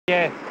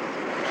Yes.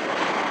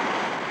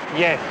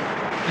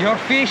 Yes. Your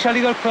fish a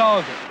little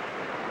closer.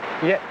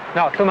 Yeah.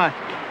 No, too much.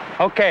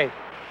 Okay.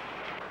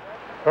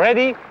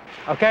 Ready?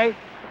 Okay.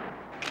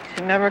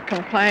 She never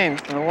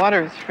complains. The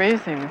water is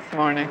freezing this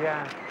morning.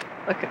 Yeah.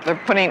 Look, they're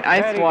putting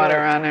ice Very water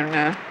good. on her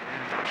now.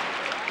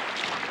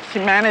 She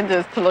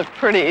manages to look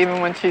pretty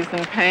even when she's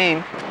in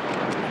pain.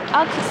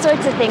 All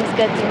sorts of things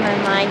go through my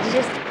mind. You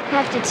just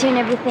have to tune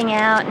everything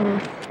out,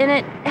 and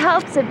it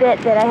helps a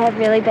bit that I have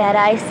really bad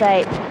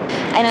eyesight.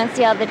 I don't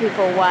see all the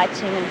people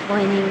watching and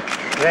pointing.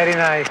 Very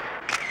nice.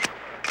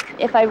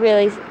 If I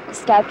really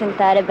stopped and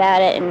thought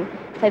about it, and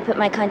if I put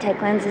my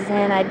contact lenses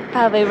in, I'd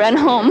probably run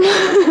home.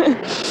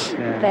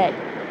 Yeah.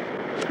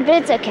 But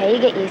it's okay, you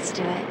get used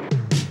to it.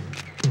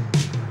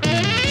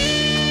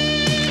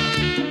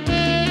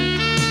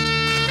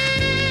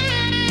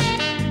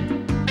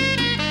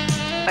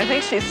 I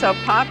think she's so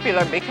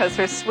popular because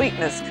her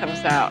sweetness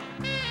comes out.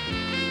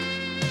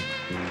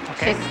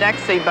 Okay. She's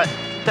sexy, but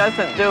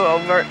doesn't do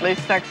overtly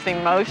sexy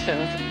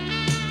motions.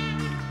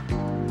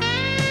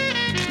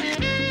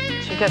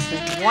 She gets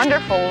these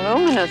wonderful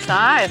luminous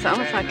eyes,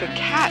 almost like a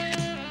cat.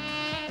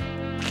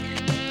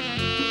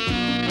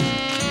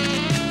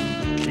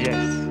 Yes.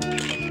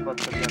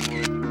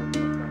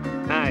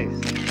 Nice.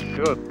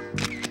 Good.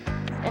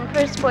 And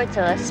for Sports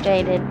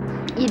Illustrated,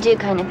 you do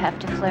kind of have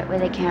to flirt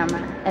with a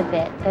camera a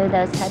bit. There are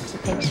those types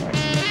of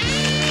pictures.